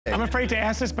I'm afraid to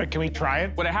ask this, but can we try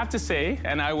it? What I have to say,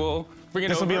 and I will bring it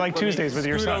over. This will be like Tuesdays with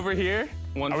your son. over here.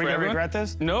 One Are we for gonna everyone. regret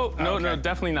this? No, no,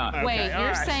 definitely not. Okay, Wait, all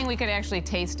you're right. saying we could actually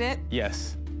taste it?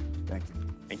 Yes. Thank you.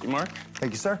 Thank you, Mark.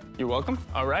 Thank you, sir. You're welcome.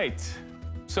 All right.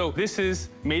 So this is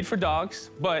made for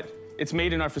dogs, but it's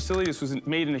made in our facility. This was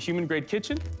made in a human-grade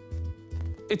kitchen.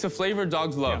 It's a flavor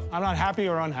dogs love. I'm not happy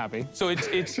or unhappy. So it's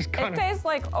It tastes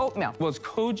like oatmeal. well, it's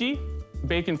koji,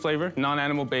 bacon flavor,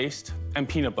 non-animal based, and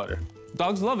peanut butter.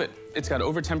 Dogs love it. It's got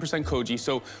over 10% koji,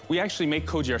 so we actually make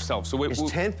koji ourselves. So Is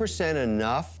 10%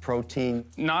 enough protein?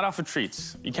 not off of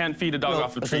treats. You can't feed a dog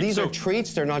off of so treats. these are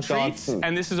treats, they're not dog treats, food.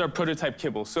 and this is our prototype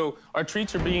kibble. So our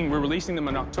treats we're releasing them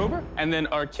in October, and then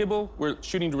our kibble, we're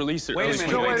shooting to release it early Wait,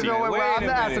 2019. I'm Wait gonna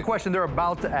a ask minute. the question they're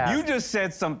about to ask. You just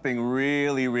said something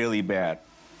really, really bad.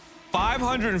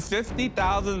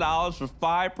 $550,000 for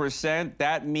 5%,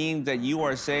 that means that you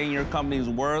are saying your company's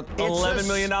worth $11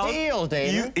 million? It's a steal,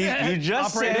 David. You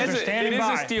just Operators said... are standing It is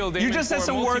by. a steal, Damon, You just said for a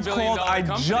some words multi-billion called, dollar I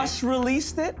company. just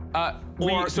released it? Or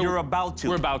you're about to?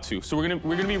 We're about to. So we're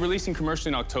gonna be releasing commercially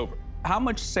in October. How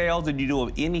much sales did you do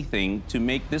of anything to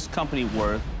make this company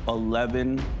worth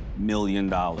 $11 million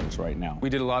right now? We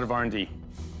did a lot of R&D.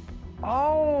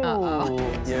 Oh.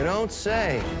 You don't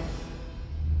say.